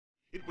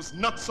It was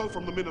nutso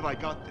from the minute I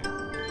got there.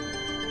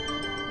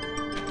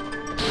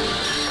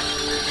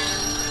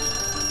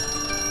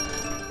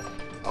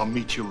 I'll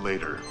meet you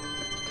later.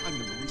 I'm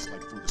in the least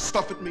like threw the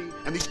stuff at me,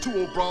 and these two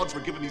old broads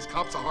were giving these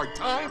cops a hard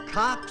time.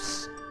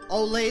 Cops?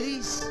 Old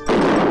ladies?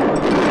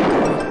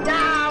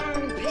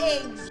 Damn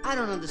pigs! I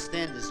don't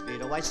understand this,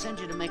 Vito. I send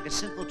you to make a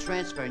simple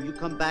transfer, and you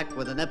come back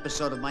with an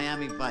episode of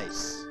Miami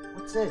Vice.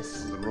 What's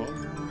this? Something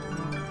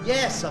wrong?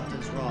 Yeah,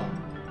 something's wrong.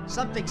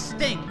 Something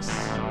stinks.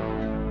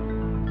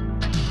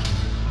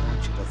 I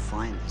want you to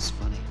find this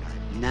funny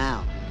guy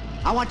now.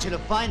 I want you to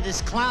find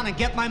this clown and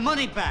get my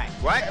money back.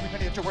 What? Every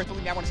penny that you're worth to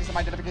me, I want to see some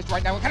identification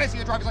right now. Can I see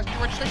your driver's license,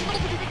 your registration? What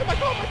else would you think of my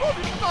phone?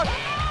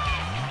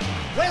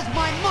 Where's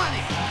my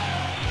money?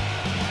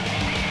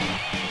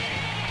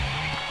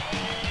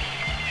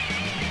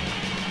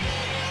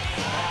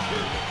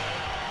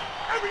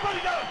 Everybody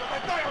down!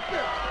 That guy up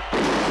there!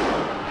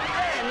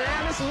 Hey,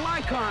 man, this is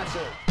my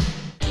concert.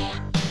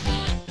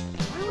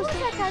 Why was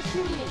that guy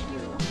shooting at you?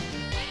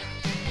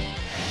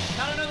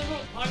 Not another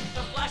move, Pug.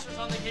 The Flasher's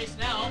on the case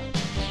now.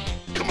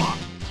 Come on!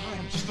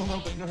 I'm just a little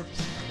bit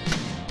nervous.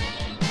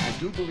 I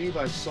do believe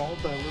I've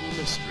solved our little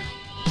mystery.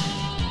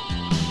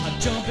 I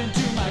jump into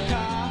my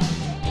car.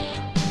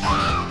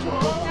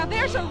 Now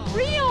there's a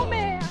real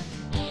man.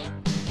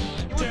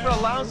 You work for a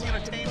lousy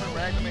entertainment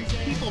rag that makes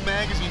People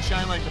magazine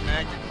shine like a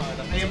magnifying.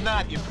 I am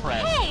not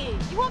impressed. Hey,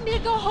 you want me to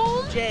go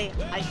home? Jay,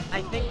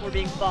 I think we're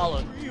being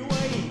followed. I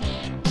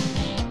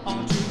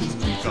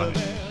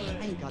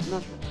ain't got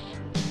nothing.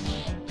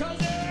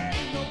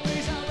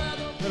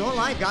 But all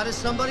I got is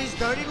somebody's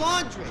dirty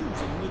laundry.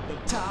 With the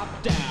top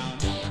down.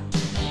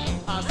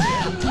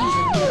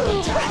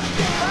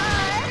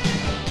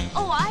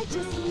 Oh, I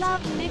just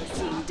love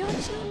mixing,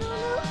 don't you,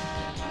 Lulu?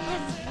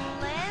 It's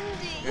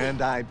blending.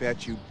 And I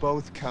bet you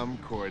both come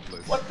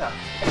cordless. What the?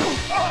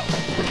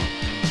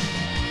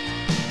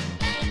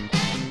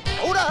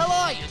 Who the hell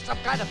are you? Some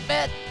kind of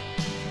fed?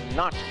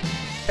 Not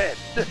fed.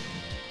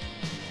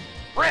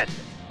 Bread.